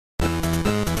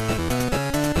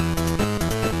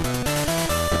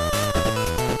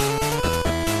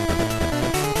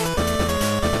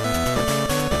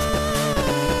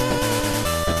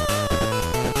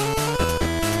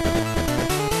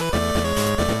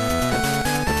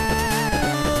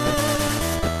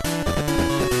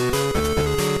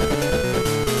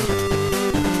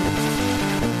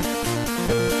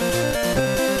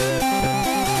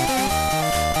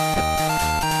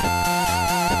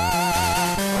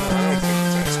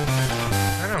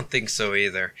think so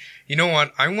either. You know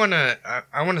what? I wanna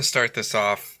start this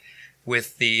off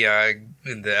with the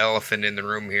elephant in the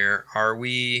room here.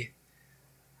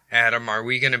 Adam, are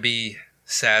we gonna be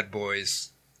sad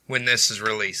boys when this is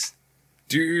released?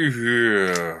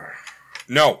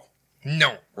 No.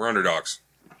 We're underdogs.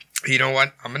 You know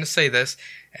what? I'm gonna say this,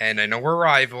 and I know we're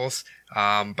rivals,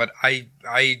 but I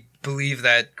believe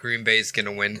that Green Bay is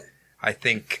gonna win. I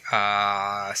think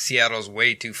Seattle's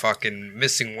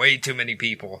missing way too many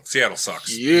people. Seattle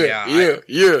sucks. Yeah.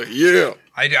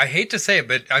 I hate to say it,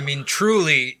 but I mean,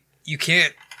 truly, you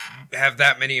can't have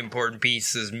that many important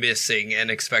pieces missing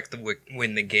and expect to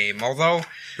win the game. Although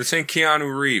this ain't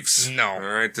Keanu Reeves. No. All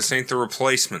right, this ain't the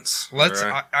replacements.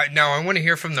 Now I want to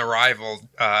hear from the rival,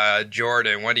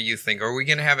 Jordan. What do you think? Are we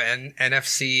going to have an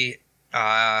NFC?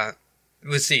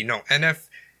 Let's see. No,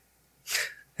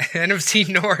 NFC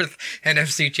North,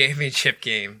 NFC Championship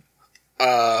game.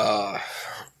 Man,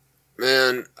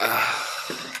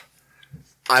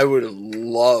 I would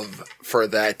love for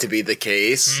that to be the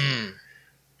case,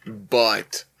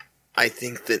 but I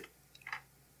think that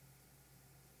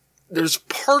there's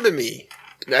part of me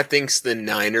that thinks the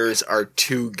Niners are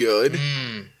too good,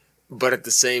 but at the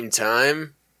same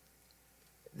time,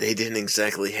 they didn't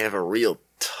exactly have a real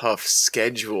tough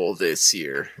schedule this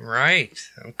year. Right.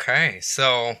 Okay.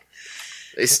 So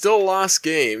they still lost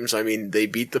games. I mean, they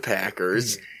beat the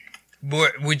Packers.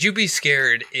 Would you be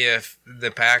scared if the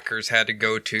Packers had to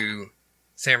go to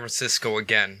San Francisco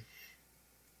again?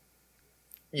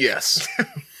 Yes.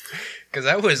 Because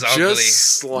that was ugly.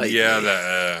 Just slightly. Yeah,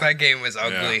 that game was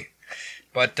ugly. Yeah.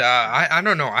 But I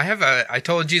don't know. I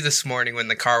told you this morning when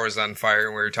the car was on fire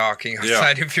and we were talking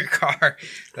outside of your car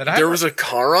that there was a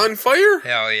car on fire?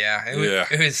 Hell yeah.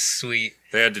 It was sweet.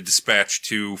 They had to dispatch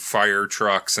 2 fire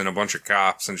trucks and a bunch of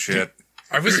cops and shit.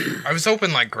 I was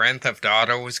hoping like Grand Theft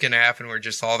Auto was going to happen where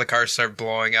just all the cars start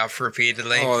blowing up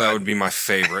repeatedly. Oh, that would be my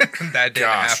favorite. That didn't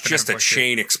happen. Just a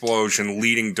chain explosion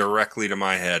leading directly to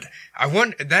my head. I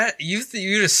wonder that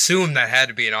you'd assume that had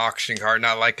to be an auction car,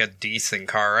 not like a decent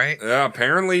car, right? Yeah,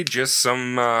 apparently just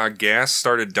some gas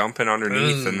started dumping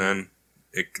underneath and then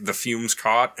the fumes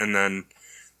caught and then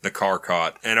the car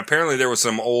caught. And apparently there was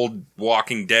some old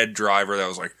Walking Dead driver that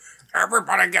was like,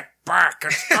 "Everybody get back!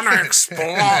 It's gonna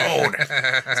explode!"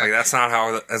 It's like that's not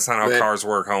how cars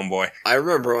work, homeboy. I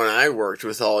remember when I worked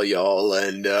with all y'all,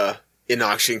 and an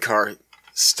auction car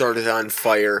started on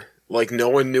fire. Like no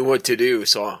one knew what to do,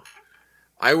 so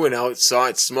I went out, saw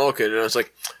it smoking, and I was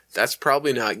like, "That's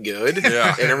probably not good."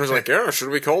 Yeah. And everyone's like, "Yeah, should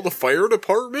we call the fire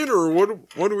department or what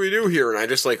do we do here?" And I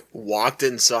just like walked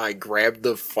inside, grabbed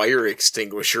the fire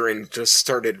extinguisher, and just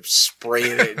started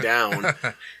spraying it down.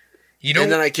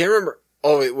 And then I can't remember.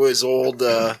 Oh, it was old,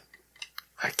 I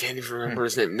can't even remember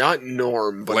his name. Not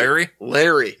Norm, but Larry?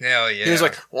 Larry. Hell yeah. He was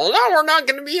like, "Well, now we're not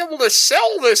going to be able to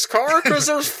sell this car because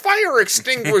there's fire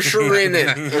extinguisher in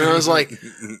it." And I was like,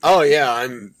 "Oh yeah,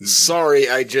 I'm sorry.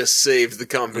 I just saved the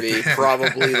company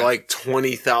probably like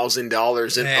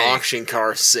 $20,000 in auction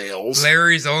car sales."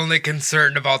 Larry's only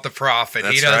concerned about the profit.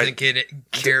 He doesn't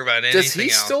care about anything else. Does he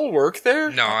still work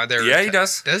there? No, he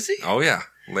does. Does he? Oh yeah.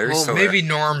 Larry's still maybe there.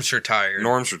 Norm's retired.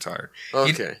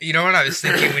 Okay. You know what I was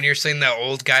thinking when you're saying that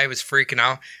old guy was freaking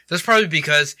out? That's probably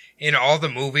because in all the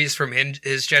movies from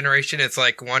his generation, it's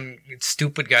like one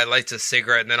stupid guy lights a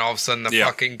cigarette and then all of a sudden the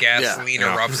fucking gasoline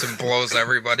erupts and blows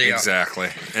everybody up.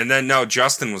 Exactly. And then,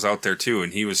 Justin was out there too,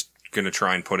 and he was going to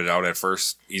try and put it out at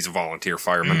first. He's a volunteer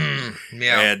fireman.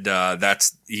 And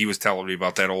he was telling me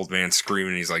about that old man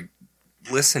screaming. He's like,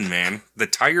 "Listen, man, the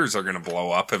tires are going to blow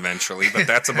up eventually, but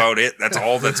that's about it. That's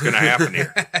all that's going to happen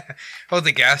here." Oh,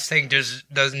 the gas tank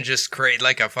doesn't just create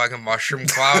like a fucking mushroom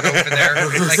cloud over there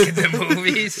like in the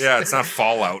movies? Yeah, it's not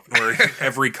Fallout where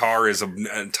every car is an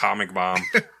atomic bomb.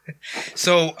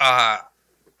 So, are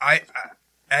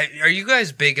you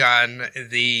guys big on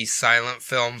the silent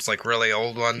films, like really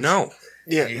old ones? No.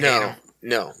 Yeah,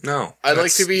 no. I'd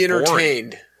like to be boring.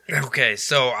 entertained. Okay,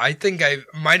 so I think I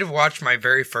might have watched my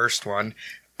very first one.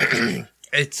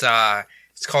 It's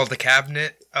called The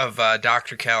Cabinet of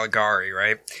Dr. Caligari,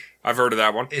 right? I've heard of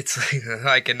that one. It's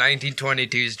like a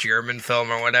 1922's German film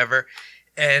or whatever.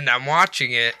 And I'm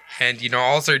watching it, and,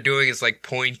 all they're doing is, like,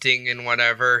 pointing and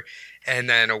whatever, and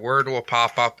then a word will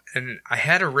pop up. And I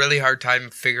had a really hard time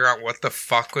figuring out what the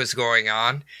fuck was going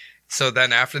on. So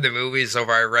then after the movie's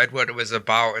over, I read what it was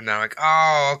about, and I'm like,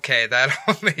 oh, okay, that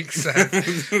all makes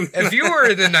sense. If you were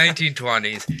in the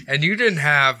 1920s and you didn't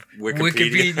have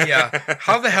Wikipedia,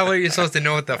 how the hell are you supposed to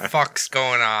know what the fuck's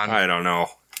going on? I don't know.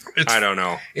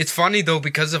 It's funny, though,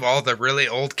 because of all the really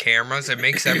old cameras, it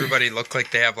makes everybody look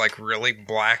like they have, like, really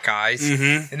black eyes.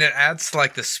 Mm-hmm. And it adds to,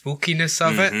 like, the spookiness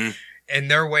of it. And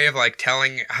their way of like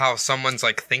telling how someone's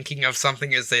like thinking of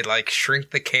something is they like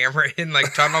shrink the camera in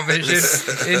like tunnel vision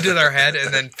into their head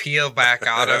and then peel back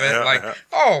out of it. Like,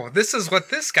 oh, this is what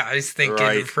this guy's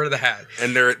thinking for that.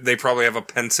 And they probably have a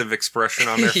pensive expression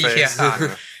on their face.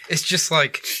 Yeah. It's just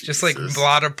like a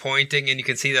lot of pointing and you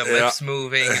can see the lips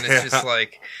moving and it's just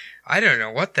like, I don't know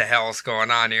what the hell's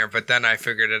going on here, but then I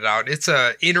figured it out. It's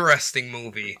a interesting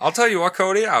movie. I'll tell you what,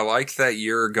 Cody, I like that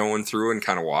you're going through and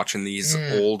kind of watching these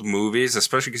old movies,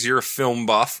 especially because you're a film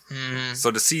buff. Mm-hmm.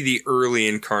 So to see the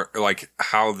early like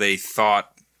how they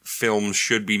thought films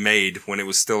should be made when it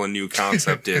was still a new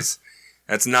concept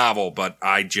that's novel, but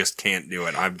I just can't do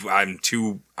it. I'm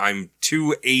too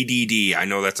ADD. I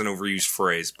know that's an overused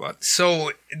phrase, but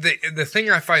so the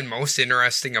thing I find most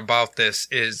interesting about this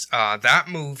is that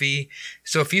movie.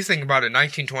 So if you think about it,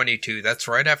 1922, that's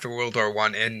right after World War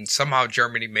I, and somehow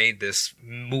Germany made this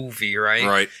movie, right?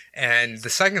 Right. And the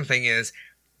second thing is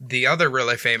the other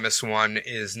really famous one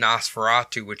is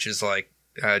Nosferatu, which is like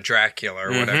Dracula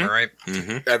or whatever, right?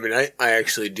 Mm-hmm. I mean, I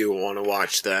actually do want to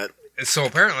watch that. So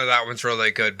apparently that one's really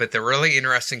good. But the really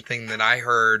interesting thing that I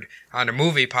heard on a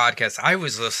movie podcast I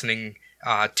was listening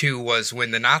to was when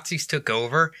the Nazis took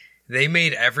over, they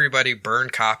made everybody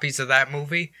burn copies of that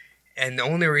movie. And the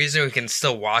only reason we can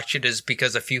still watch it is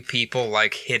because a few people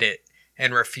like hid it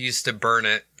and refused to burn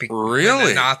it. Really?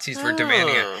 The Nazis were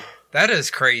demanding it. That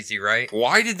is crazy, right?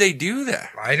 Why did they do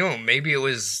that? Maybe it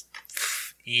was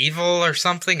evil or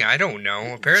something. I don't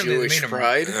know. Apparently Jewish they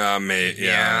made pride?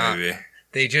 Maybe.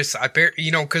 They just,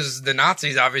 because the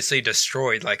Nazis obviously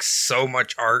destroyed, like, so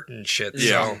much art and shit.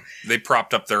 Yeah, so. They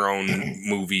propped up their own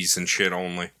movies and shit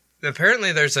only.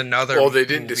 Apparently there's another Well, they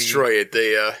didn't destroy it.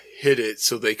 They hid it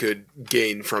so they could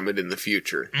gain from it in the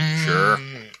future. Sure.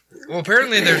 Well,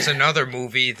 apparently there's another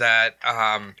movie that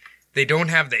they don't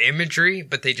have the imagery,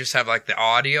 but they just have, like, the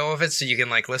audio of it, so you can,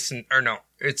 like, listen, or no,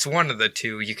 it's one of the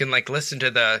two. You can, like, listen to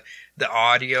the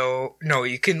audio. No,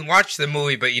 you can watch the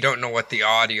movie, but you don't know what the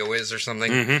audio is or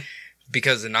something,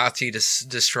 because the Nazis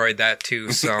destroyed that,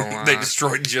 too, so... They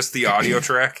destroyed just the audio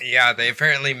track? Yeah, they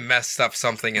apparently messed up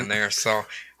something in there, so...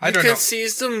 I don't know. You can see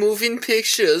the moving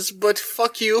pictures, but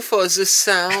fuck you for the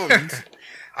sound.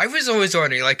 I was always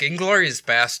wondering, like, Inglourious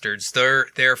Bastards,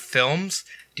 their films...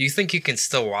 Do you think you can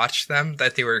still watch them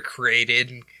that they were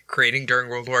creating during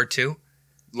World War II?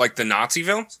 Like the Nazi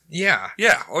films? Yeah.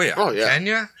 Yeah. Oh, yeah. Oh, yeah. Can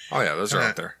you? Oh, yeah. Those are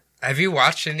out there. Have you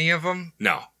watched any of them?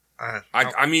 No.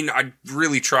 I mean, I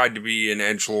really tried to be an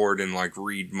edgelord and, like,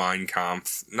 read Mein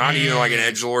Kampf. Not even like an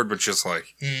edgelord, but just,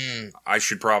 like, I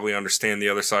should probably understand the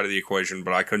other side of the equation,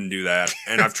 but I couldn't do that.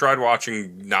 And I've tried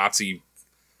watching Nazi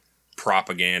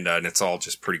propaganda, and it's all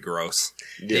just pretty gross.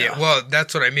 Yeah, well,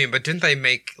 that's what I mean. But didn't they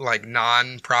make like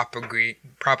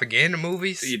non-propaganda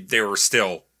movies? They're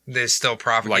still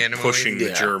propaganda like pushing movies?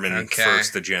 the German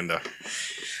first agenda.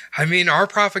 I mean, our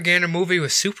propaganda movie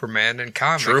was Superman in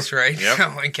comics, right? Yep.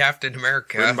 And Captain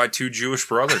America. Written by two Jewish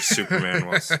brothers, Superman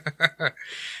was.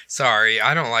 Sorry,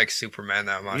 I don't like Superman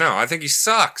that much. No, I think he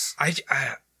sucks.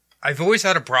 I've always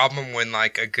had a problem when,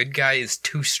 like, a good guy is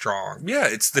too strong. Yeah,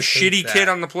 it's the shitty kid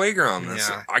on the playground.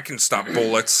 Yeah. I can stop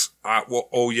bullets. I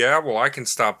can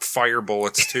stop fire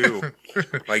bullets, too.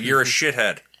 Like, you're a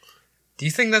shithead. Do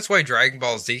you think that's why Dragon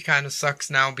Ball Z kind of sucks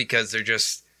now? Because they're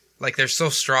just, like, they're so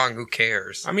strong, who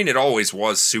cares? I mean, it always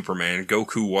was Superman.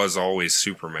 Goku was always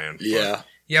Superman. Yeah.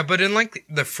 Yeah, but in, like,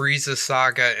 the Frieza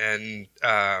saga and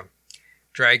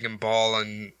Dragon Ball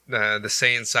and the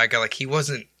Saiyan saga, like, he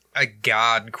wasn't a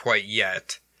god quite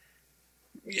yet.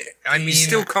 Yeah, I mean, he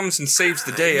still comes and saves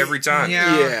the day every time.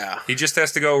 Yeah. He just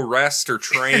has to go rest or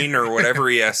train or whatever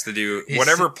he has to do.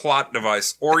 Whatever plot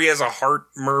device. Or he has a heart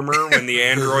murmur when the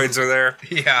androids are there.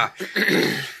 Yeah.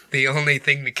 The only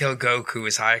thing to kill Goku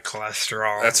is high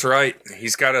cholesterol. That's right.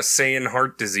 He's got a Saiyan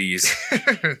heart disease.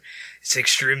 It's an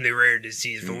extremely rare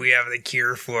disease, but we have the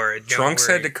cure for it. Trunks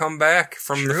had to come back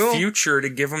from the future to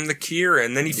give him the cure,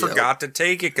 and then he forgot to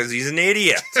take it because he's an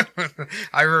idiot.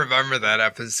 I remember that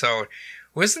episode.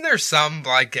 Wasn't there some,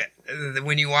 like,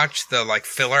 when you watch the, like,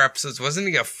 filler episodes, wasn't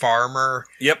he a farmer?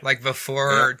 Yep. Like,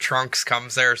 before Trunks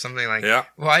comes there or something like that? Yeah.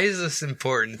 Why is this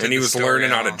important to And he was learning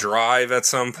how to drive at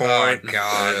some point. Oh,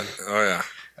 God. Oh, yeah.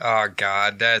 Oh,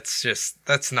 God, that's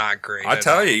not great. I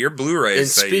tell you, your Blu-rays. And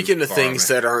speaking of things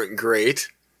that aren't great,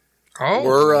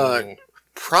 we're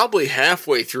probably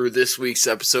halfway through this week's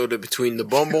episode of Between the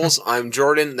Bumbles. I'm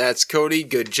Jordan. That's Cody.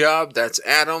 Good job. That's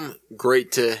Adam.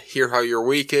 Great to hear how your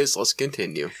week is. Let's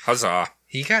continue. Huzzah.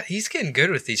 He's getting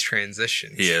good with these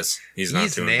transitions. He is. He's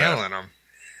not doing nailing bad.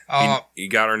 them. He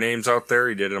got our names out there.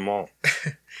 He did them all.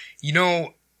 You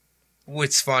know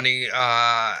what's funny?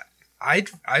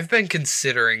 I've been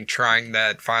considering trying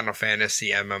that Final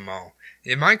Fantasy MMO.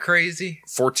 Am I crazy?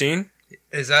 14?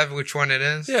 Is that which one it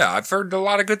is? Yeah, I've heard a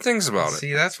lot of good things about it.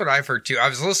 See, that's what I've heard too. I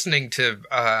was listening to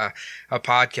a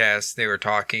podcast. They were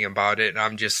talking about it, and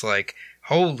I'm just like,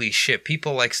 holy shit,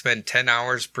 people like spend 10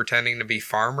 hours pretending to be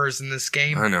farmers in this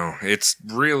game. I know. It's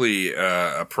really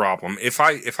a problem. If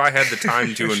I had the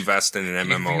time to invest in an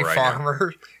MMO right now.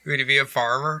 Would you be a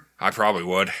farmer? I probably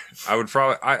would. I would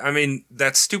probably... I mean,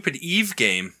 that stupid Eve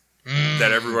game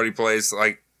that everybody plays,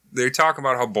 like, they talk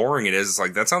about how boring it is. It's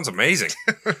like, that sounds amazing.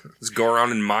 Just go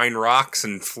around and mine rocks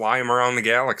and fly them around the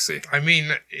galaxy. I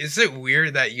mean, is it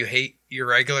weird that you hate your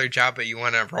regular job, but you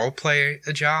want to role play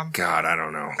a job? God, I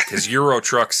don't know. Because Euro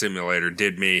Truck Simulator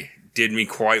did me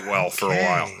quite well for a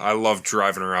while. I loved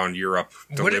driving around Europe,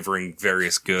 delivering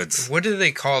various goods. What do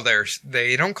they call theirs?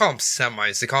 They don't call them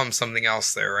semis. They call them something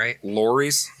else there, right?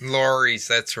 Lorries? Lorries,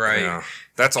 that's right. Yeah.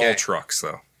 That's all trucks,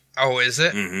 though. Oh, is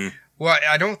it? Mm-hmm. Well,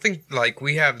 I don't think, like,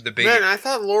 we have the big... Man, I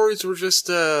thought lorries were just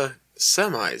semis.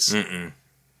 Mm-mm.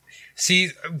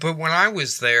 See, but when I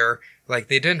was there, like,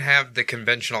 they didn't have the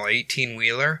conventional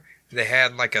 18-wheeler. They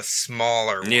had, like, a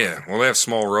smaller one. Yeah, well, they have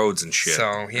small roads and shit.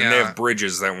 So, yeah. And they have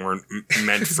bridges that weren't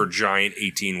meant for giant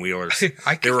 18-wheelers. They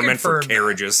were meant for confirm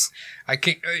carriages. I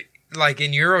can... Like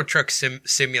in Euro Truck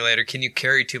Simulator, can you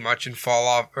carry too much and fall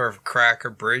off or crack a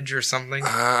bridge or something?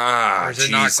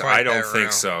 Jeez, I don't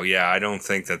think so. Yeah, I don't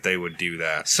think that they would do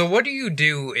that. So what do you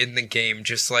do in the game?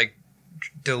 Just like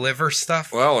deliver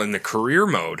stuff? Well, in the career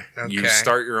mode, you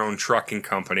start your own trucking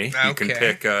company. You can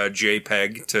pick a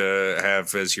JPEG to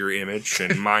have as your image,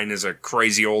 and mine is a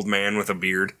crazy old man with a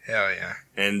beard. Hell yeah.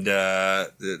 And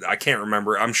I can't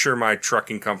remember. I'm sure my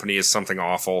trucking company is something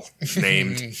awful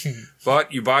named.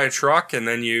 But you buy a truck, and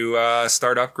then you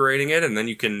start upgrading it, and then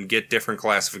you can get different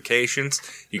classifications.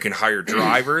 You can hire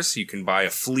drivers. You can buy a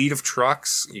fleet of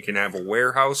trucks. You can have a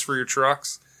warehouse for your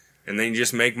trucks. And then you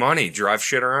just make money, drive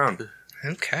shit around.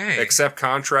 Okay. Accept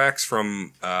contracts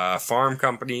from farm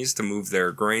companies to move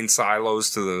their grain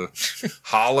silos to the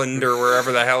Holland or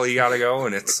wherever the hell you gotta go,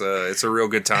 and it's a real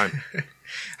good time.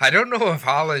 I don't know if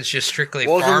Holland's just strictly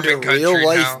farming country now. Welcome to real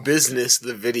life business,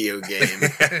 the video game.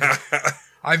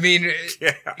 I mean,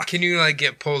 can you like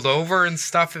get pulled over and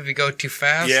stuff if you go too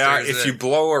fast? Yeah, if you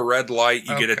blow a red light,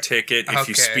 you get a ticket. If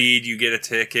you speed, you get a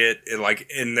ticket.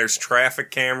 And there's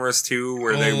traffic cameras too,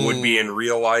 where they would be in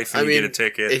real life, and you get a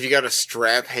ticket. If you got a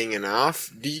strap hanging off,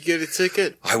 do you get a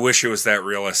ticket? I wish it was that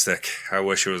realistic.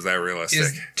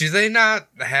 Do they not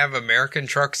have American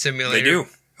Truck Simulator? They do.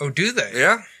 Oh, do they?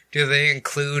 Yeah. Do they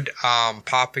include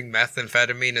popping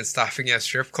methamphetamine and stopping at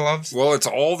strip clubs? Well, it's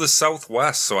all the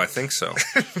Southwest, so I think so.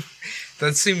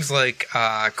 That seems like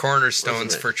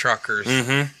cornerstones for truckers.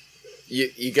 Mm-hmm.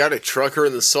 You got a trucker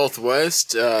in the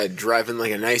Southwest driving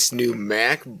like a nice new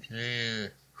Mac.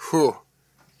 Whew.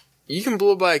 You can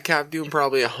blow by a cop doing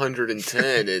probably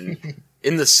 110, and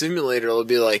in the simulator it'll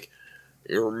be like,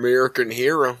 you're an American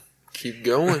hero. Keep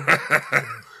going.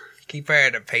 Keep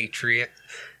at it, Patriot.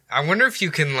 I wonder if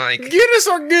you can, like... Get us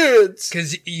our goods!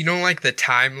 Because, you know, like, the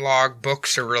time log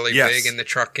books are really big in the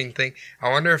trucking thing. I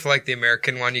wonder if, like, the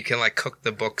American one, you can, like, cook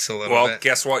the books a little bit. Well,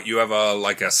 guess what? You have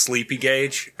a sleepy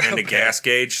gauge and a gas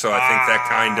gauge, so I think that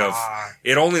kind of...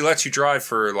 It only lets you drive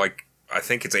for, like, I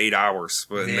think it's 8 hours,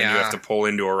 but then you have to pull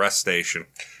into a rest station,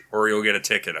 or you'll get a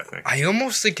ticket, I think. I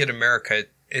almost think in America,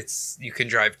 you can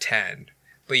drive 10.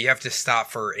 But you have to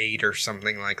stop for 8 or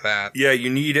something like that. Yeah, you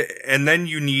need at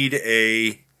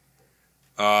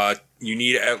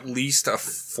least a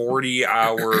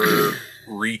 40-hour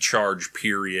recharge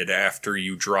period after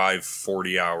you drive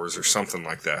 40 hours or something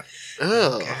like that.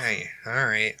 Oh. Okay, all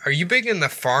right. Are you big in the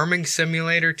farming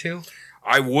simulator too?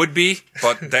 I would be,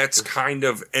 but that's kind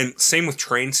of... And same with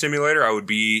Train Simulator, I would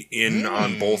be in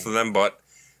on both of them, but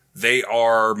they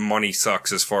are money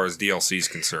sucks as far as DLC is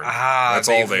concerned. That's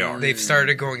all they are. They've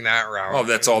started going that route. Oh,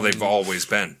 that's all they've always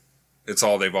been. It's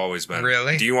all they've always been.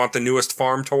 Really? Do you want the newest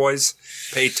farm toys?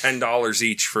 Pay $10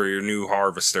 each for your new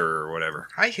harvester or whatever.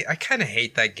 I kind of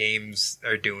hate that games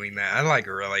are doing that. I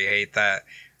really hate that.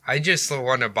 I just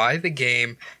want to buy the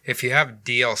game. If you have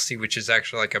DLC, which is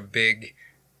actually like a big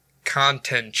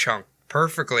content chunk,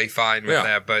 perfectly fine with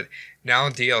that. But now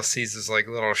DLCs is like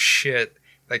little shit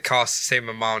that costs the same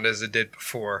amount as it did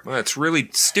before. Well, it's really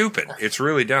stupid. It's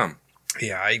really dumb.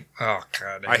 Yeah, I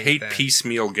hate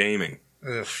piecemeal gaming.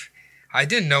 Ugh. I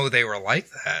didn't know they were like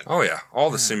that. Oh, yeah. All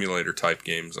the simulator type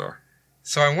games are.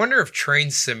 So I wonder if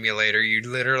Train Simulator, you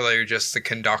literally are just the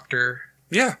conductor.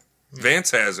 Yeah.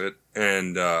 Vance has it,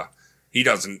 and he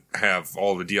doesn't have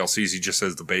all the DLCs. He just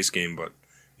has the base game. But,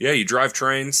 yeah, you drive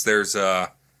trains. There's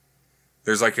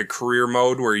There's like a career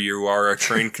mode where you are a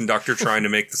train conductor trying to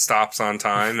make the stops on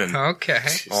time and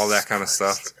all that kind of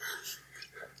stuff.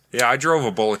 Yeah, I drove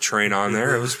a bullet train on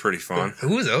there. It was pretty fun.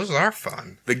 Ooh, those are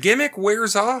fun. The gimmick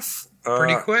wears off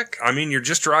pretty quick. I mean, you're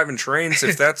just driving trains.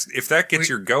 If that gets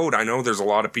your goat, I know there's a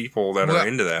lot of people that are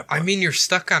into that. But. I mean, you're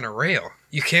stuck on a rail.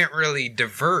 You can't really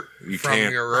divert from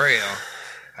your rail.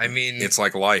 I mean, it's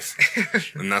like life,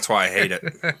 and that's why I hate it.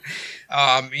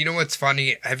 You know what's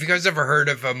funny? Have you guys ever heard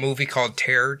of a movie called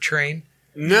Terror Train?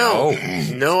 No,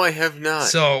 I have not.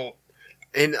 So.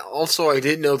 And also, I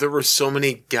didn't know there were so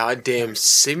many goddamn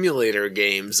simulator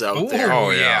games out there. Oh,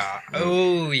 yeah.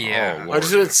 Oh, yeah. I've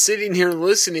just been sitting here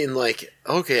listening like,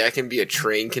 okay, I can be a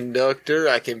train conductor,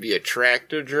 I can be a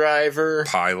tractor driver.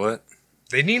 Pilot.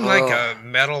 They need like a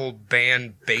metal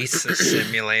band bassist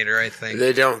simulator, I think.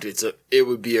 They don't. It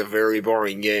would be a very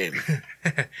boring game.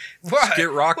 What? Just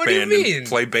get Rock Band and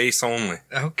play bass only.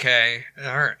 Okay.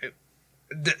 All right.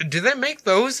 Do they make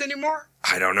those anymore?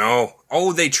 I don't know.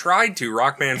 Oh, they tried to,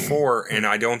 Rock Band 4, and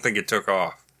I don't think it took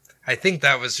off. I think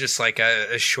that was just like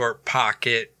a short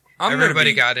pocket.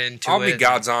 Everybody got into it. I'll be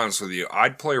God's honest with you.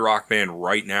 I'd play Rock Band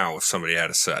right now if somebody had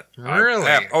a set.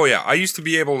 Really? Oh, yeah. I used to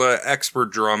be able to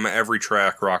expert drum every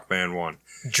track Rock Band 1.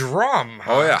 Drum?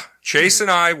 Huh? Oh, yeah. Chase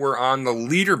and I were on the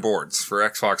leaderboards for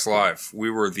Xbox Live. We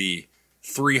were the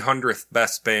 300th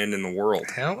best band in the world.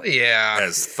 Hell yeah.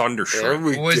 As Thunderstruck.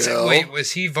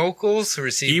 Was he vocals or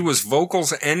was he? He was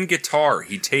vocals and guitar.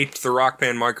 He taped the Rock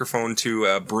Band microphone to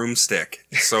a broomstick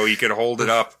so he could hold it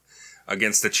up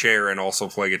against a chair and also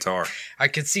play guitar. I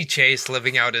could see Chase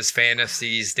living out his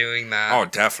fantasies doing that. Oh,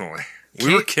 definitely.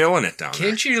 We were killing it down there.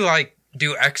 Can't you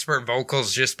do expert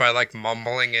vocals just by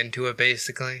mumbling into it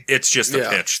basically? It's just a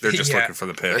pitch. They're just looking for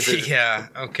the pitch. Yeah,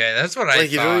 okay. That's what I thought.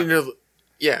 You don't even know.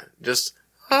 Yeah, just.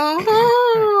 The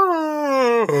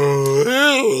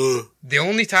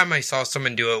only time I saw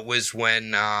someone do it was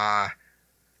when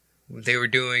they were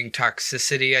doing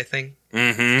Toxicity, I think.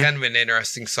 Mm-hmm. Kind of an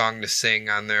interesting song to sing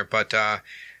on there. But I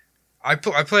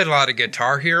played a lot of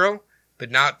Guitar Hero, but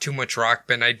not too much Rock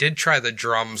Band. I did try the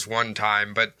drums one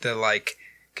time, but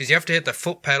because you have to hit the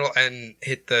foot pedal and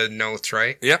hit the notes,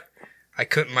 right? Yep.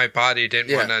 My body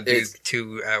didn't want to do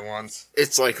two at once.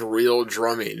 It's like real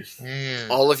drumming.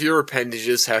 All of your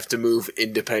appendages have to move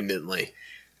independently.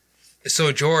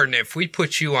 So, Jordan, if we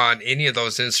put you on any of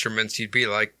those instruments, you'd be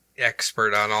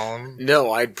expert on all of them?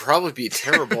 No, I'd probably be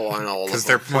terrible on all of them. Because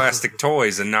they're plastic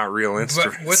toys and not real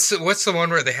instruments. But what's the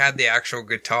one where they had the actual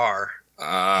guitar? They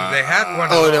had one of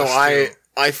those. Oh, no,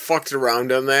 I fucked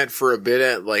around on that for a bit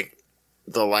at,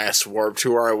 the last Warped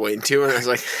Tour I went to, and I was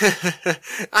like,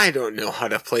 I don't know how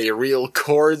to play real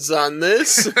chords on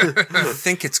this. I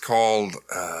think it's called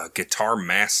Guitar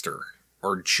Master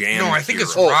or Jam No, I think Hero.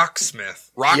 it's Rocksmith.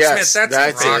 Rocksmith, yes, that's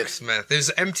Rocksmith. There's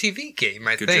an MTV game,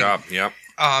 I think. Good job, yep.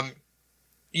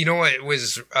 You know what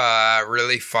was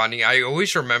really funny? I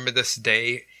always remember this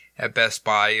day at Best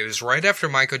Buy. It was right after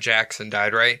Michael Jackson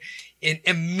died, right? And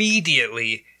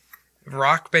immediately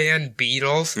Rock Band,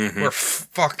 Beatles were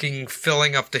fucking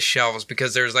filling up the shelves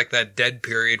because there's that dead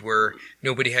period where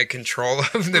nobody had control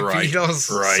of the Beatles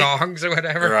songs or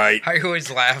whatever. Right. I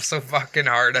always laugh so fucking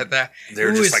hard at that.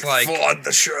 They're just flood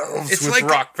the shelves with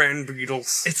Rock Band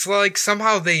Beatles. It's like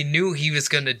somehow they knew he was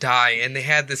going to die and they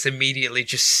had this immediately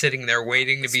just sitting there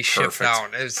waiting to be shipped out.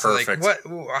 It's like, what?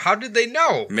 How did they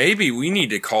know? Maybe we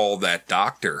need to call that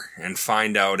doctor and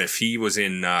find out if he was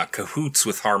in cahoots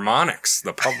with Harmonix,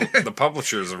 the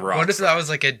publishers of Rock. What if that was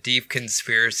a deep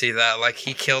conspiracy that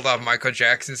he killed off Michael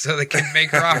Jackson so they could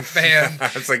make Rock Band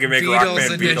it's like you make Rock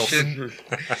Band edition.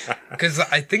 Because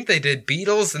I think they did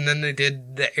Beatles and then they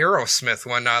did the Aerosmith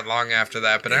one not long after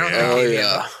that, but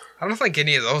I don't think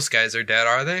any of those guys are dead,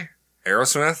 are they?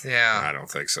 Aerosmith? Yeah. I don't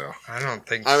think so. I don't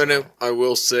think so. I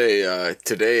will say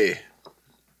today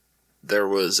there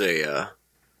was a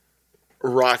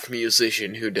rock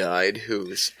musician who died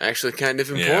who's actually kind of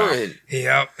important.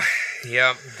 Yep.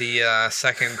 The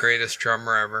second greatest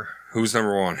drummer ever. Who's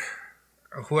number one?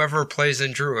 Whoever plays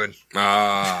in Druid.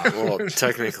 Well,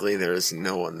 technically there's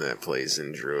no one that plays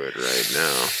in Druid right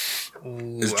now.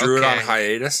 Ooh, is Druid on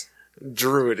hiatus?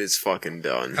 Druid is fucking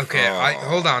done. Okay,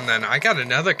 hold on then. I got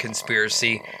another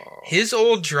conspiracy. His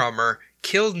old drummer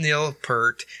killed Neil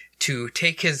Peart to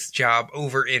take his job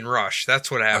over in Rush. That's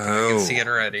what happened. I can see it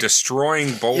already.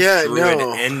 Destroying both Druid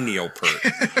and Neil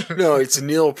Peart. No, it's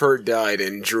Neil Peart died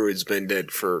and Druid's been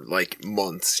dead for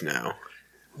months now.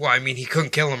 Well, I mean, he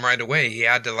couldn't kill him right away. He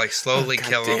had to slowly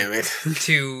kill him. Damn it!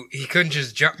 He couldn't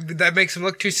just jump. That makes him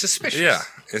look too suspicious. Yeah,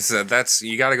 it's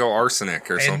you got to go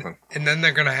arsenic or something. And then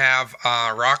they're gonna have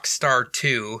Rockstar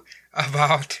 2,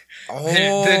 about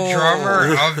the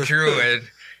drummer of Druid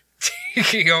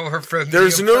taking over from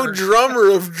There's Neil no Peart. drummer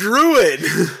of Druid.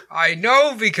 I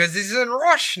know, because he's in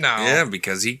Rush now. Yeah,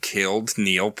 because he killed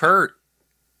Neil Peart.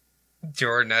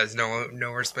 Jordan has no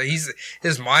respect.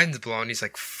 His mind's blown. He's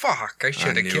like, "Fuck! I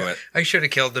should have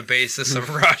killed the bassist of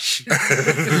Rush,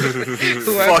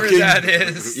 whoever that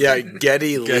is." Yeah,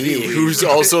 Geddy Lee, who's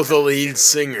also the lead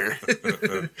singer.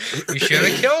 You should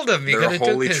have killed him. They're a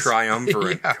holy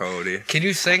triumvirate, yeah. Cody. Can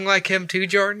you sing like him too,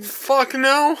 Jordan? Fuck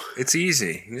no. It's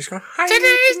easy. You just go.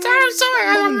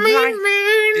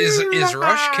 Is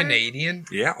Rush Canadian?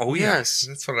 Yeah. Oh yeah. Yes.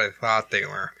 That's what I thought they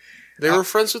were. They were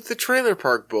friends with the Trailer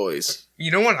Park Boys.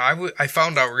 You know what I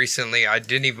found out recently? I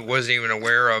wasn't even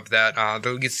aware of that.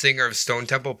 The lead singer of Stone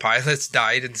Temple Pilots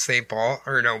died in St. Paul,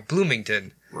 or no,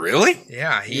 Bloomington. Really?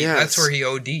 Yeah, that's where he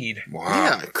OD'd. Wow.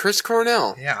 Yeah, Chris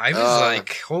Cornell. Yeah, I was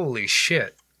like, holy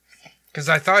shit. Because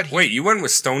I thought wait, you went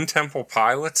with Stone Temple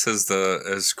Pilots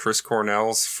as Chris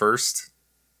Cornell's first?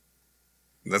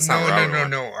 That's not right.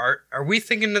 No. Are we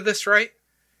thinking of this right?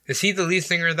 Is he the lead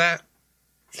singer of that?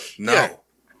 No. Yeah.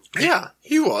 Yeah,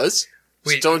 he was.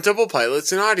 Wait. Stone Temple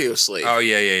Pilots and Audioslave. Oh,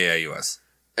 yeah, he was.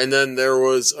 And then there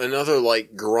was another,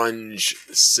 like, grunge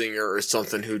singer or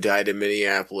something who died in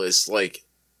Minneapolis, like,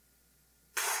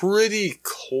 pretty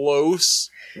close,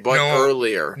 but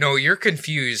earlier. No, you're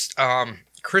confused.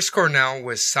 Chris Cornell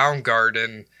was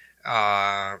Soundgarden,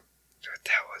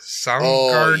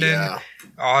 Soundgarden,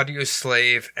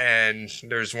 Audioslave, and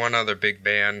there's one other big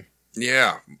band.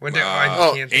 Yeah.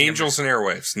 Angels and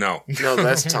Airwaves. No. No,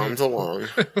 that's Tom DeLonge.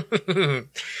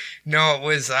 No,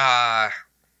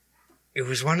 it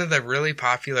was one of the really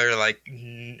popular, like,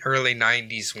 early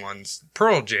 90s ones.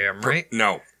 Pearl Jam, right?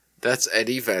 No. That's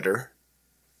Eddie Vedder.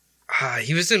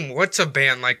 He was in, what's a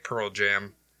band like Pearl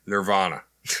Jam? Nirvana.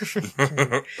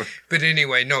 But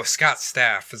anyway, no, Scott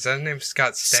Stapp. Is that his name?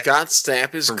 Scott Stapp? Scott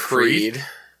Stapp is Creed.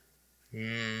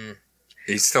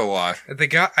 He's still alive. The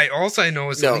guy I know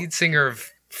is the lead singer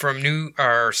from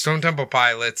Stone Temple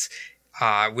Pilots.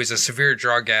 Was a severe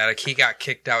drug addict. He got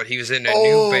kicked out. He was in a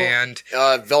new band,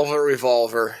 Velvet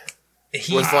Revolver,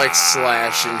 with like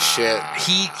Slash and shit.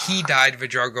 He died of a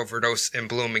drug overdose in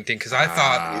Bloomington because I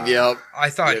thought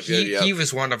he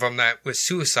was one of them that was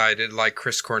suicided like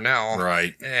Chris Cornell,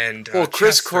 right? And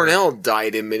Chris Cornell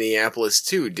died in Minneapolis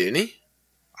too, didn't he?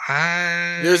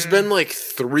 There's been like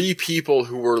 3 people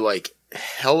who were like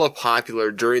hella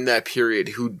popular during that period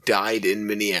who died in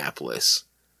Minneapolis.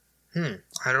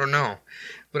 I don't know.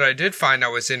 What I did find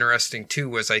out was interesting too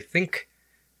was I think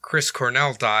Chris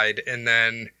Cornell died and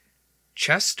then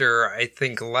Chester, I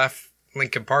think, left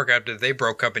Linkin Park after they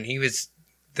broke up and he was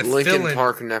the Linkin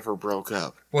Park never broke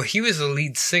up. Well, he was the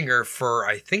lead singer for,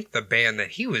 I think, the band that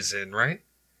he was in, right?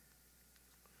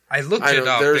 I looked it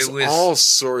up. There's all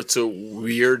sorts of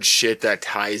weird shit that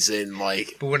ties in,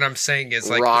 like. But what I'm saying is,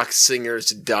 like, rock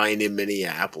singers dying in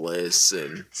Minneapolis,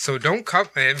 and so don't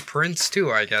cut, man. Prince too,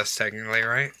 I guess, technically,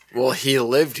 right? Well, he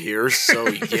lived here, so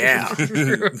yeah.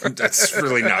 That's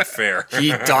really not fair.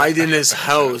 He died in his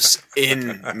house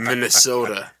in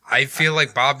Minnesota. I feel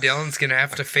like Bob Dylan's gonna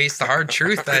have to face the hard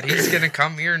truth that he's gonna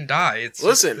come here and die. It's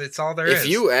all there is. If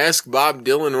you ask Bob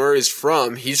Dylan where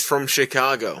he's from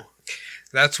Chicago.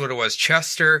 That's what it was.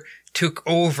 Chester took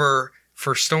over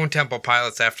for Stone Temple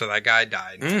Pilots after that guy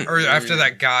died. Or after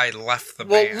that guy left the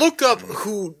band. Well, look up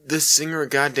who the singer of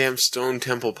goddamn Stone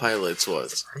Temple Pilots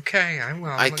was. Okay, I will.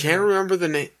 I can't remember the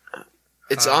name.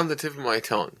 It's on the tip of my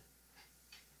tongue.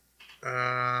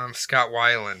 Scott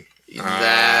Weiland.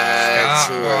 That's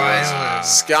Weiland.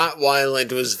 Scott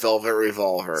Weiland was Velvet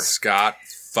Revolver. Scott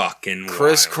fucking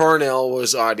Chris Weiland. Cornell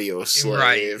was Audioslave.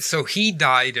 Right. So he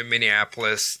died in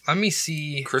Minneapolis. Let me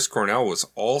see. Chris Cornell was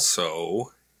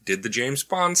also did the James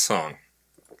Bond song.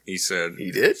 He said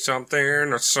he did something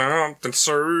or something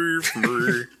serve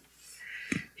me.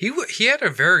 He had a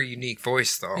very unique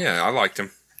voice though. Yeah, I liked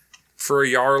him. For a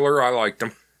Yarler, I liked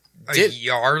him.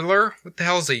 Yarler? What the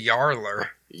hell is a Yarler?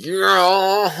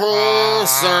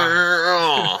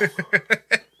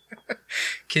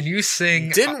 Can you sing?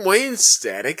 Didn't Wayne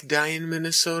Static die in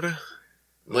Minnesota?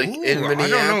 Like in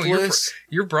Minneapolis? I don't know.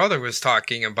 Your brother was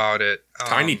talking about it.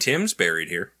 Tiny Tim's buried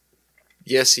here.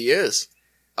 Yes, he is.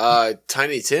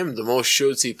 Tiny Tim, the most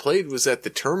shows he played was at the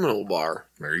Terminal Bar.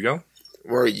 There you go.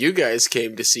 Where you guys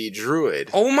came to see Druid.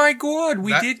 Oh my god,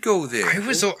 we did go there.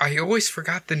 I always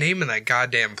forgot the name of that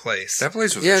goddamn place. That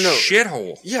place was a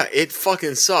shithole. Yeah, it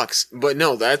fucking sucks. But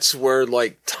no, that's where,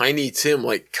 like, Tiny Tim,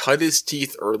 like, cut his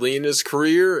teeth early in his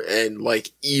career, and,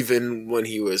 like, even when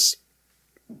he was,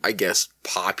 I guess,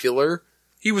 popular.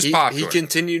 He was popular. He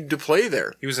continued to play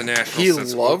there. He was a national He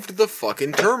loved the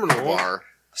fucking Terminal Bar.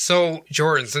 So,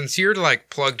 Jordan, since you're like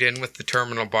plugged in with the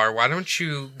terminal bar, why don't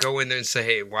you go in there and say,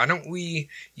 hey, why don't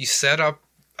you set up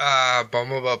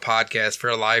Bumblebee podcast for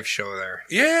a live show there?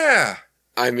 Yeah.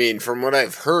 I mean, from what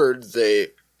I've heard,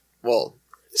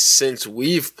 since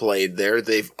we've played there,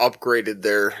 they've upgraded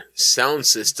their sound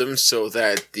system so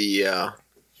that the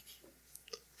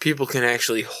people can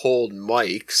actually hold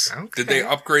mics. Okay. Did they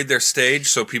upgrade their stage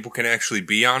so people can actually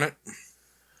be on it?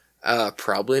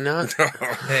 Probably not.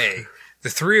 Hey, the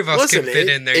three of us can fit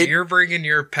in there. You're bringing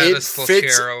your pedestal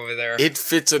chair over there. It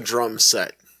fits a drum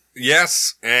set.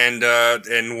 Yes, and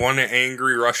one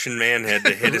angry Russian man had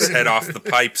to hit his head off the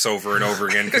pipes over and over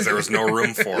again because there was no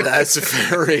room for it. That's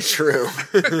very true.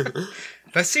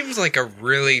 That seems like a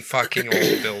really fucking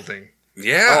old building.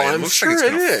 Yeah, it looks sure like it's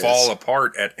going to is. fall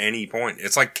apart at any point.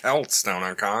 It's like Celts down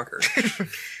on Concord.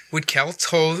 Would Celts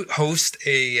host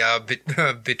a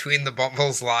Between the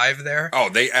Bumbles live there? Oh,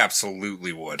 they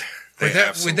absolutely would. Would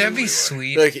that be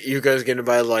sweet? Like, you guys gonna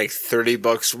buy like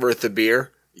 $30 worth of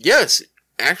beer? Yes.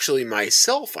 Actually,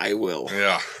 myself, I will.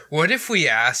 Yeah. What if we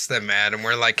ask them, Adam?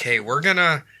 We're like, hey,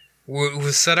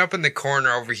 we'll set up in the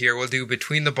corner over here. We'll do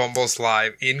Between the Bumbles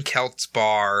live in Celt's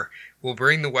bar. We'll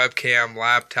bring the webcam,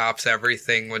 laptops,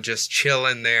 everything. We'll just chill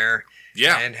in there.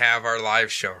 Yeah. And have our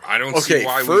live show. I don't see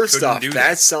why we couldn't first off, do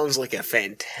that sounds like a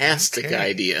fantastic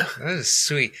idea. That is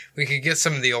sweet. We could get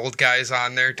some of the old guys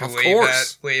on there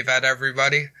to wave at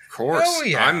everybody. Of course. Oh,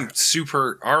 yeah. I'm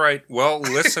super... All right, well,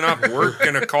 listen up. We're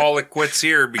going to call it quits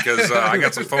here because I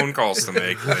got some phone calls to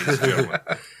make, ladies and gentlemen.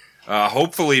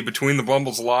 Hopefully, Between the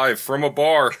Bumbles live from a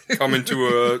bar coming to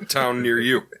a town near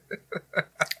you.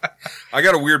 I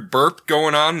got a weird burp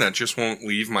going on that just won't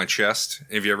leave my chest.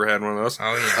 Have you ever had one of those?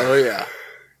 Oh, yeah. Oh, yeah.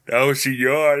 That was a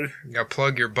yawn. You gotta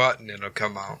plug your butt and it'll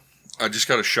come out. I just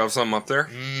got to shove something up there.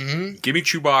 Mm-hmm. Give me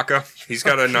Chewbacca. He's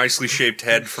got a nicely shaped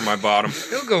head for my bottom.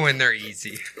 He'll go in there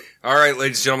easy. All right,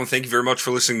 ladies and gentlemen, thank you very much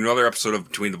for listening to another episode of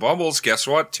Between the Bumbles. Guess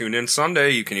what? Tune in Sunday.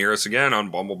 You can hear us again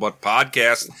on Bumblebutt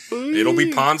Podcast. It'll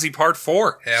be Ponzi Part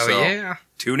 4. Hell yeah.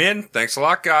 Tune in. Thanks a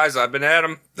lot, guys. I've been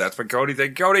Adam. That's been Cody.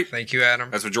 Thank you, Cody. Thank you,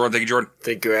 Adam. That's been Jordan. Thank you, Jordan.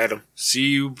 Thank you, Adam. See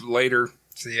you later.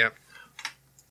 See ya.